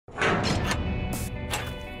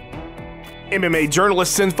MMA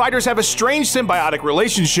journalists and fighters have a strange symbiotic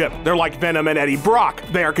relationship. They're like Venom and Eddie Brock.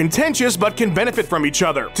 They are contentious but can benefit from each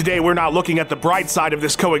other. Today we're not looking at the bright side of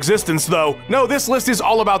this coexistence though. No, this list is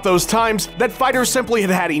all about those times that fighters simply had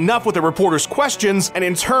had enough with the reporters' questions and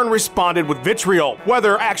in turn responded with vitriol,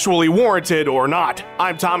 whether actually warranted or not.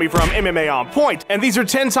 I'm Tommy from MMA On Point, and these are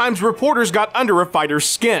 10 times reporters got under a fighter's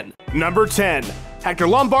skin. Number 10. Hector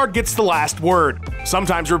Lombard gets the last word.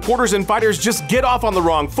 Sometimes reporters and fighters just get off on the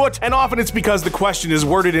wrong foot, and often it's because the question is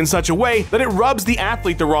worded in such a way that it rubs the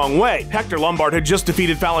athlete the wrong way. Hector Lombard had just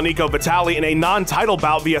defeated Falaniko Vitali in a non-title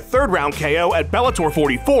bout via third-round KO at Bellator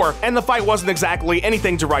 44, and the fight wasn't exactly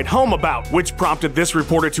anything to write home about, which prompted this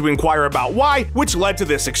reporter to inquire about why, which led to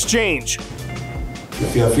this exchange.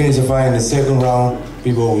 If you're finishing the fight in the second round,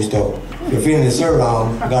 people always talk. If you're finishing the third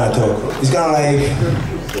round, you gotta talk. It's kind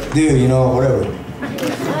of like, dude, you know, whatever.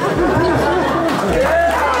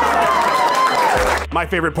 My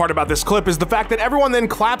favorite part about this clip is the fact that everyone then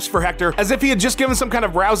claps for Hector as if he had just given some kind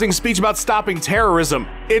of rousing speech about stopping terrorism.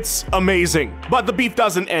 It's amazing. But the beef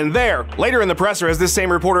doesn't end there. Later in the presser, as this same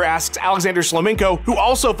reporter asks Alexander Shlemenko, who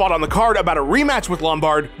also fought on the card, about a rematch with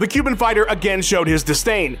Lombard, the Cuban fighter again showed his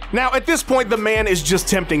disdain. Now, at this point, the man is just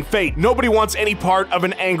tempting fate. Nobody wants any part of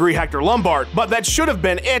an angry Hector Lombard, but that should have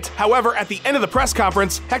been it. However, at the end of the press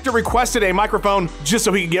conference, Hector requested a microphone just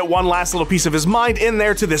so he could get one last little piece of his mind in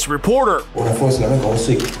there to this reporter. I was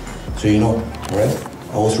sick, so you know, right?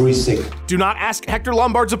 I was really sick. Do not ask Hector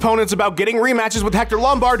Lombard's opponents about getting rematches with Hector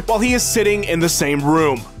Lombard while he is sitting in the same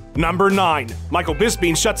room. Number 9. Michael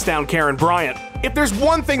Bisping shuts down Karen Bryant. If there's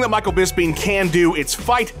one thing that Michael Bisping can do, it's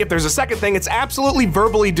fight. If there's a second thing, it's absolutely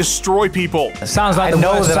verbally destroy people. It sounds like the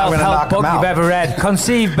worst self-help book you've ever read.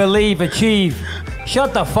 Conceive, believe, achieve.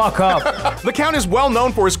 Shut the fuck up. The Count is well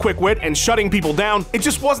known for his quick wit and shutting people down. It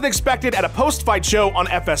just wasn't expected at a post-fight show on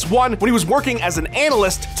FS1 when he was working as an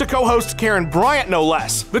analyst to co-host Karen Bryant, no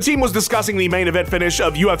less. The team was discussing the main event finish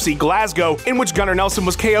of UFC Glasgow, in which Gunnar Nelson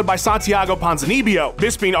was KO'd by Santiago Ponzinibbio.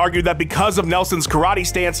 Bisping argued that because of Nelson's karate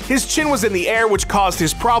stance, his chin was in the air, which caused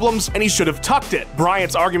his problems, and he should have tucked it.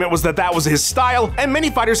 Bryant's argument was that that was his style, and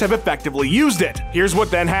many fighters have effectively used it. Here's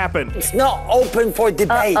what then happened. It's not open for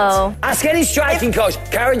debate. Ask any striking coach.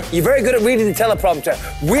 Karen, you're very good at reading the teleprompter.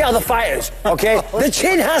 We are the fighters, okay? The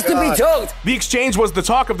chin has to be tucked. The exchange was the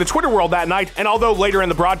talk of the Twitter world that night, and although later in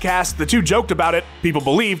the broadcast the two joked about it, people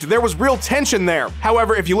believed there was real tension there.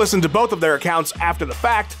 However, if you listen to both of their accounts after the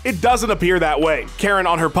fact, it doesn't appear that way. Karen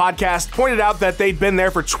on her podcast pointed out that they'd been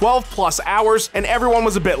there for 12 plus hours and everyone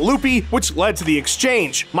was a bit loopy, which led to the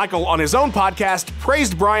exchange. Michael on his own podcast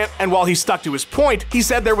praised Bryant, and while he stuck to his point, he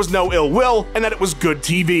said there was no ill will and that it was good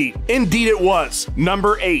TV. Indeed it was.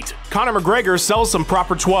 Number 8. Conor McGregor sells some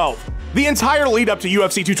proper 12. The entire lead up to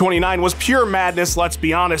UFC 229 was pure madness, let's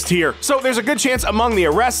be honest here. So there's a good chance among the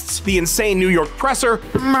arrests, the insane New York presser,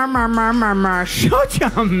 shut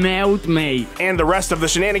your mouth, mate, and the rest of the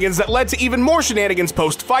shenanigans that led to even more shenanigans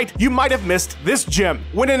post-fight, you might have missed this gem.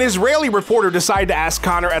 When an Israeli reporter decided to ask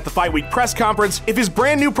Conor at the Fight Week press conference if his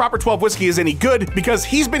brand new Proper 12 whiskey is any good because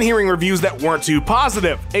he's been hearing reviews that weren't too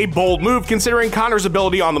positive. A bold move considering Conor's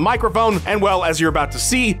ability on the microphone, and well, as you're about to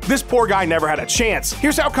see, this poor guy never had a chance.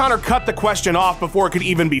 Here's how Conor cut the question off before it could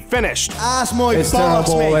even be finished. Ask my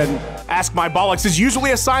bollocks, mate. Ask my bollocks is usually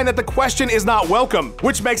a sign that the question is not welcome,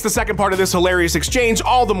 which makes the second part of this hilarious exchange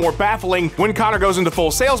all the more baffling when Conor goes into full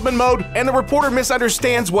salesman mode and the reporter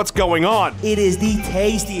misunderstands what's going on. It is the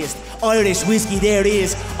tastiest Irish whiskey there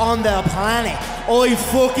is on the planet. I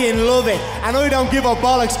fucking love it, and I don't give a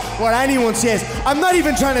bollocks what anyone says. I'm not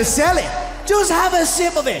even trying to sell it. Just have a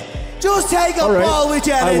sip of it. Just take a ball with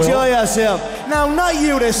you and enjoy yourself. Now, not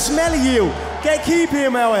you, the smell of you. Keep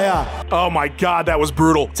him out of here. Oh my god, that was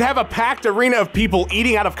brutal. To have a packed arena of people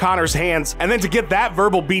eating out of Conor's hands, and then to get that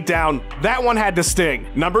verbal beatdown, that one had to sting.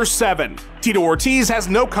 Number 7. Tito Ortiz has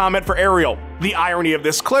no comment for Ariel. The irony of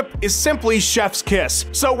this clip is simply chef's kiss.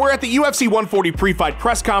 So we're at the UFC 140 pre-fight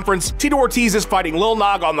press conference, Tito Ortiz is fighting Lil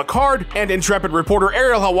Nog on the card, and intrepid reporter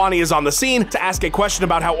Ariel Helwani is on the scene to ask a question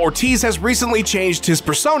about how Ortiz has recently changed his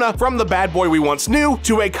persona from the bad boy we once knew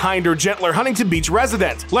to a kinder, gentler Huntington Beach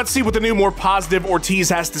resident. Let's see what the new, more positive Ortiz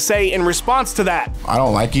has to say in response to that. I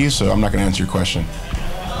don't like you, so I'm not gonna answer your question.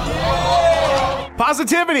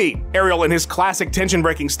 Positivity! Ariel, in his classic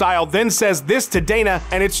tension-breaking style, then says this to Dana,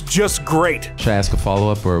 and it's just great. Should I ask a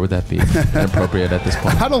follow-up, or would that be inappropriate at this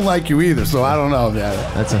point? I don't like you either, so I don't know, man.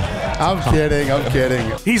 I'm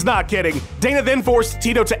kidding. He's not kidding. Dana then forced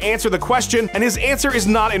Tito to answer the question, and his answer is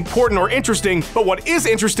not important or interesting, but what is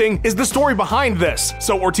interesting is the story behind this.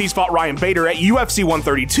 So Ortiz fought Ryan Bader at UFC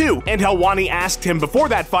 132, and Helwani asked him before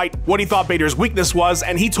that fight what he thought Bader's weakness was,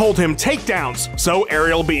 and he told him takedowns. So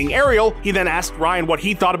Ariel being Ariel, he then asked Ryan what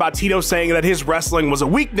he thought about Tito saying that his wrestling was a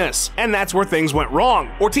weakness, and that's where things went wrong.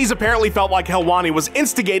 Ortiz apparently felt like Helwani was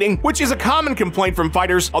instigating, which is a common complaint from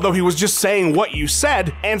fighters, although he was just saying what you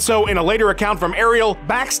said, and so in a later account from Ariel,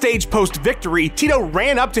 backstage post-victory, Tito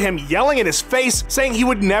ran up to him yelling in his face, saying he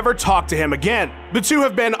would never talk to him again. The two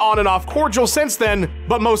have been on and off cordial since then,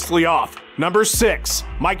 but mostly off. Number 6.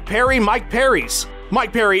 Mike Perry, Mike Perry's.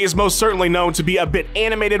 Mike Perry is most certainly known to be a bit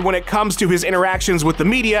animated when it comes to his interactions with the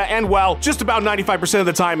media and, well, just about 95% of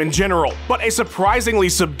the time in general. But a surprisingly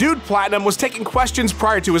subdued Platinum was taking questions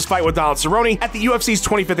prior to his fight with Donald Cerrone at the UFC's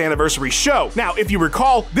 25th anniversary show. Now, if you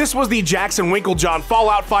recall, this was the Jackson Winklejohn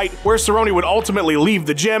fallout fight where Cerrone would ultimately leave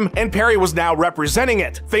the gym and Perry was now representing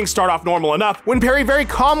it. Things start off normal enough when Perry very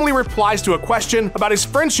calmly replies to a question about his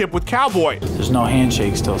friendship with Cowboy. There's no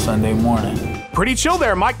handshakes till Sunday morning. Pretty chill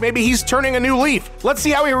there, Mike. Maybe he's turning a new leaf. Let's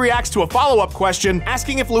see how he reacts to a follow-up question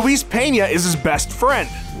asking if Luis Pena is his best friend.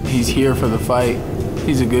 He's here for the fight.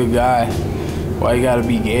 He's a good guy. Why you gotta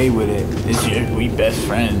be gay with it? We best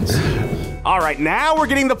friends. Alright, now we're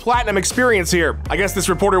getting the Platinum experience here. I guess this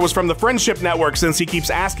reporter was from the Friendship Network since he keeps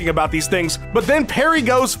asking about these things, but then Perry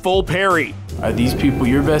goes full Perry. Are these people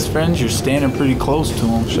your best friends? You're standing pretty close to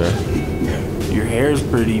them. Sure. Your hair's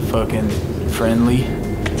pretty fucking friendly.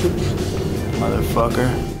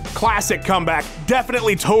 Motherfucker. Classic comeback.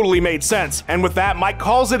 Definitely totally made sense. And with that, Mike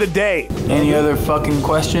calls it a day. Any other fucking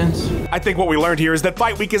questions? I think what we learned here is that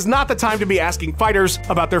Fight Week is not the time to be asking fighters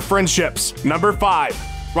about their friendships. Number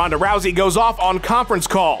 5. Ronda Rousey goes off on conference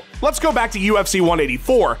call. Let's go back to UFC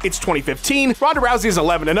 184. It's 2015. Ronda Rousey is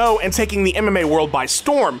 11-0 and taking the MMA world by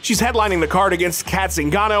storm. She's headlining the card against Kat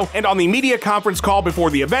Zingano, and on the media conference call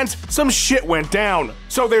before the event, some shit went down.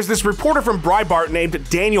 So there's this reporter from Breitbart named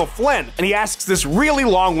Daniel Flynn, and he asks this really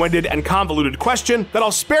long-winded and convoluted question that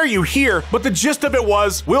I'll spare you here, but the gist of it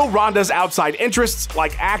was, will Ronda's outside interests,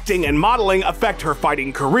 like acting and modeling, affect her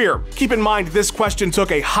fighting career? Keep in mind, this question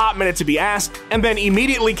took a hot minute to be asked, and then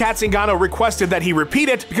immediately Kat Zingano requested that he repeat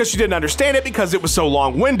it because she didn't understand it because it was so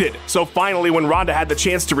long-winded. So finally, when Ronda had the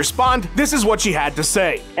chance to respond, this is what she had to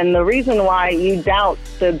say. And the reason why you doubt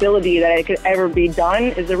the ability that it could ever be done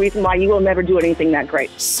is the reason why you will never do anything that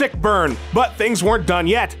great. Sick burn. But things weren't done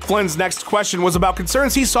yet. Flynn's next question was about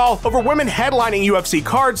concerns he saw over women headlining UFC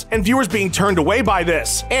cards and viewers being turned away by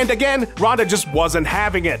this. And again, Ronda just wasn't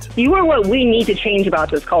having it. You are what we need to change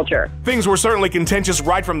about this culture. Things were certainly contentious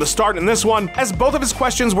right from the start in this one, as both of his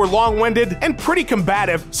questions were long-winded and pretty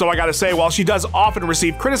combative, so I gotta say, while she does often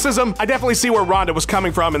receive criticism, I definitely see where Ronda was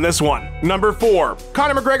coming from in this one. Number 4.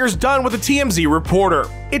 Conor McGregor's done with a TMZ reporter.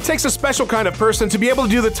 It takes a special kind of person to be able to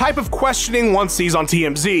do the type of questioning one sees on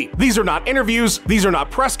TMZ. These are not interviews, these are not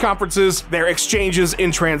press conferences, they're exchanges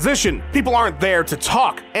in transition. People aren't there to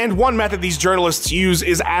talk, and one method these journalists use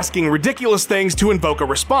is asking ridiculous things to invoke a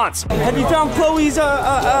response. Have you found Chloe's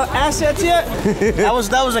assets yet? that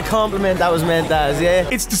was a compliment that was meant as, yeah.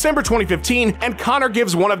 It's December 2015, and Conor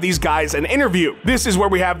gives one of these guys an interview. This is where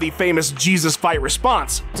we have the famous Jesus fight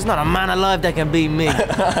response. There's not a man alive that can beat me.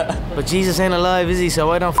 But Jesus ain't alive, is he?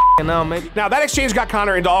 So I don't f***ing know, maybe. Now, that exchange got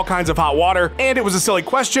Conor into all kinds of hot water, and it was a silly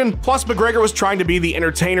question, plus McGregor was trying to be the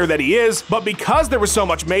entertainer that he is, but because there was so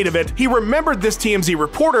much made of it, he remembered this TMZ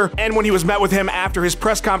reporter, and when he was met with him after his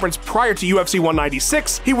press conference prior to UFC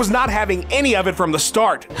 196, he was not having any of it from the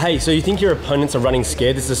start. Hey, so you think your opponents are running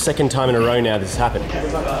scared? This is the second time in a row now this has happened.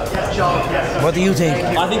 What do you think?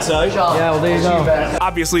 I think so. Yeah, well, there you go.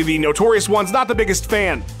 Obviously, the Notorious One's not the biggest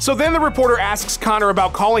fan. So then the reporter asks Conor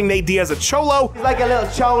about calling Nate Diaz a cholo. He's like a little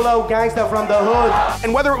cholo gangster from the hood.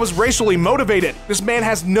 And whether it was racially motivated. This man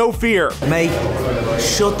has no fear. Mate,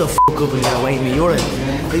 shut the f*** up and you're waiting me. You're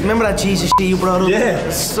it. Remember that Jesus shit you brought up? Yeah.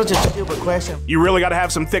 It's such a stupid question. You really gotta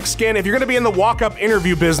have some thick skin if you're gonna be in the walk-up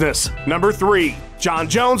interview business. Number 3. John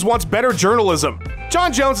Jones wants better journalism.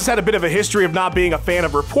 Jon Jones has had a bit of a history of not being a fan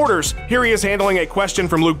of reporters. Here he is handling a question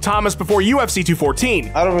from Luke Thomas before UFC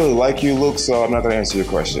 214. I don't really like you, Luke, so I'm not going to answer your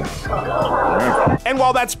question. And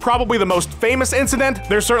while that's probably the most famous incident,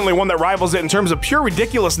 there's certainly one that rivals it in terms of pure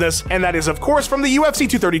ridiculousness, and that is, of course, from the UFC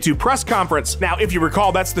 232 press conference. Now, if you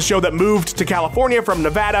recall, that's the show that moved to California from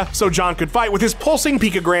Nevada so Jon could fight with his pulsing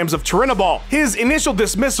picograms of Turinabol. His initial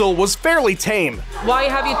dismissal was fairly tame. Why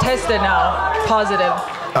have you tested now? Positive.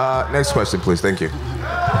 Next question, please. Thank you.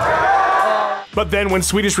 But then when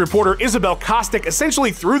Swedish reporter Isabel Kostic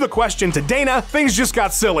essentially threw the question to Dana, things just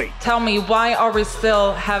got silly. Tell me, why are we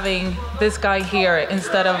still having this guy here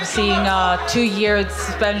instead of seeing a 2-year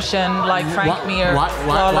suspension like Frank Mir?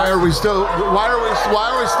 Why are we still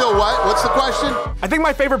what? What's the question? I think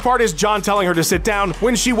my favorite part is Jon telling her to sit down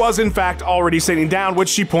when she was in fact already sitting down, which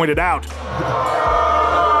she pointed out.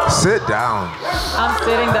 Sit down. I'm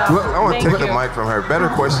sitting down. I want to take the mic from her. Better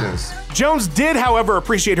questions. Jones did, however,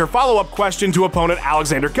 appreciate her follow-up question to opponent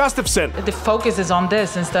Alexander Gustafsson. The focus is on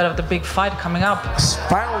this instead of the big fight coming up.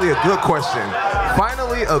 Finally a good question.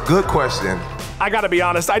 Finally a good question. I gotta be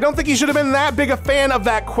honest, I don't think he should have been that big a fan of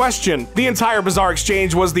that question. The entire bizarre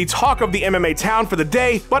exchange was the talk of the MMA town for the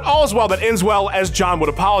day, but all's well that ends well, as Jon would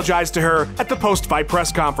apologize to her at the post-fight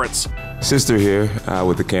press conference. Sister here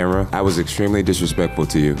with the camera. I was extremely disrespectful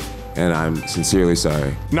to you, and I'm sincerely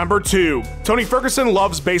sorry. Number 2, Tony Ferguson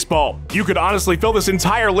loves baseball. You could honestly fill this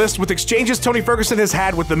entire list with exchanges Tony Ferguson has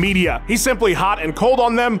had with the media. He's simply hot and cold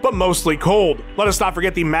on them, but mostly cold. Let us not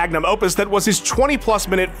forget the magnum opus that was his 20-plus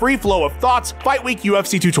minute free flow of thoughts, Fight Week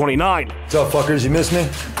UFC 229. What's up, fuckers? You miss me?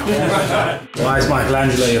 Why is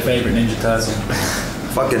Michelangelo your favorite Ninja Turtle?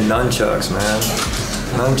 Fucking nunchucks, man.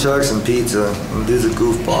 Nunchucks and pizza. Dude's a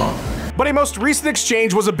goofball. But a most recent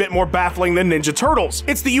exchange was a bit more baffling than Ninja Turtles.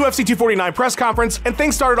 It's the UFC 249 press conference, and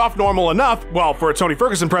things started off normal enough, well, for a Tony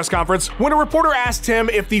Ferguson press conference, when a reporter asked him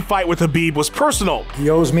if the fight with Khabib was personal. He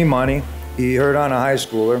owes me money. He hurt on a high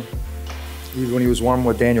schooler. When he was warm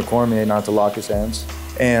with Daniel Cormier not to lock his hands.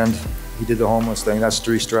 And he did the homeless thing. That's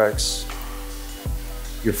 3 strikes.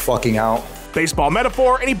 You're fucking out. Baseball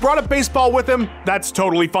metaphor, and he brought up baseball with him. That's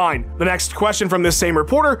totally fine. The next question from this same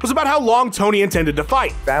reporter was about how long Tony intended to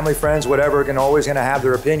fight. Family, friends, whatever, always gonna have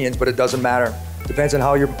their opinions, but it doesn't matter. Depends on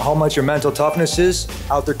how much your mental toughness is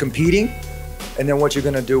out there competing, and then what you're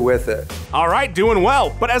gonna do with it. All right, doing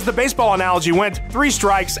well. But as the baseball analogy went, 3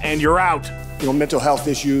 strikes and you're out. You know, mental health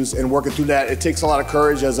issues and working through that, it takes a lot of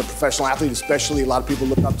courage as a professional athlete, especially. A lot of people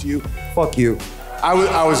look up to you. Fuck you. I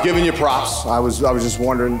was giving you props. I was just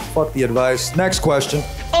wondering. Fuck the advice. Next question.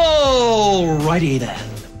 Alrighty then.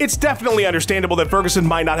 It's definitely understandable that Ferguson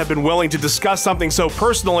might not have been willing to discuss something so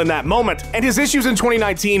personal in that moment, and his issues in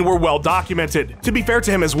 2019 were well documented. To be fair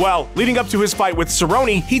to him as well, leading up to his fight with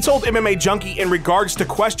Cerrone, he told MMA Junkie in regards to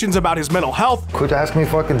questions about his mental health, "Quit asking me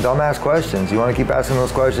fucking dumbass questions. You want to keep asking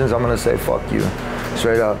those questions, I'm gonna say fuck you.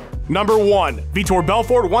 Straight up." Number 1, Vitor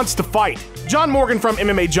Belfort wants to fight. John Morgan from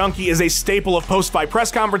MMA Junkie is a staple of post-fight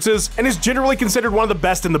press conferences and is generally considered one of the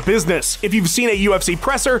best in the business. If you've seen a UFC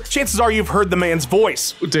presser, chances are you've heard the man's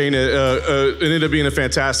voice. Dana, it ended up being a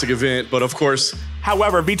fantastic event, but of course...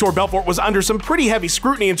 However, Vitor Belfort was under some pretty heavy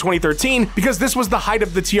scrutiny in 2013 because this was the height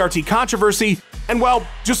of the TRT controversy, and well,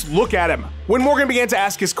 just look at him. When Morgan began to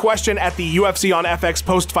ask his question at the UFC on FX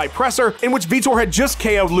post-fight presser, in which Vitor had just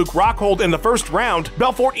KO'd Luke Rockhold in the first round,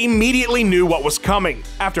 Belfort immediately knew what was coming.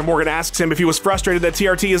 After Morgan asks him if he was frustrated that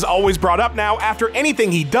TRT is always brought up now after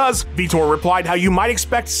anything he does, Vitor replied how you might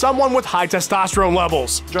expect someone with high testosterone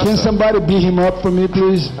levels. Can somebody beat him up for me,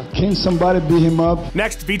 please? Can somebody beat him up?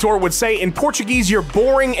 Next, Vitor would say in Portuguese, "You're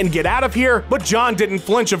boring and get out of here," but John didn't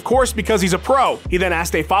flinch, of course, because he's a pro. He then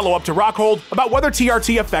asked a follow-up to Rockhold about whether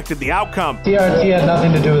TRT affected the outcome. TRT had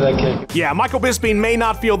nothing to do with that kick. Yeah, Michael Bisping may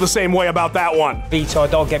not feel the same way about that one. Vitor,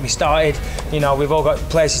 don't get me started. You know, we've all got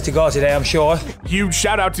places to go today, I'm sure. Huge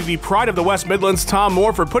shout out to the pride of the West Midlands, Tom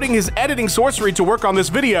Moore, for putting his editing sorcery to work on this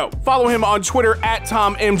video. Follow him on Twitter at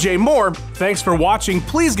TomMJMoore. Thanks for watching.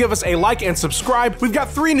 Please give us a like and subscribe. We've got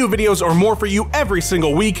 3 new videos or more for you every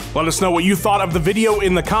single week. Let us know what you thought of the video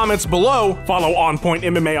in the comments below. Follow On Point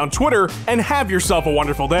MMA on Twitter, and have yourself a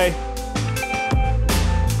wonderful day.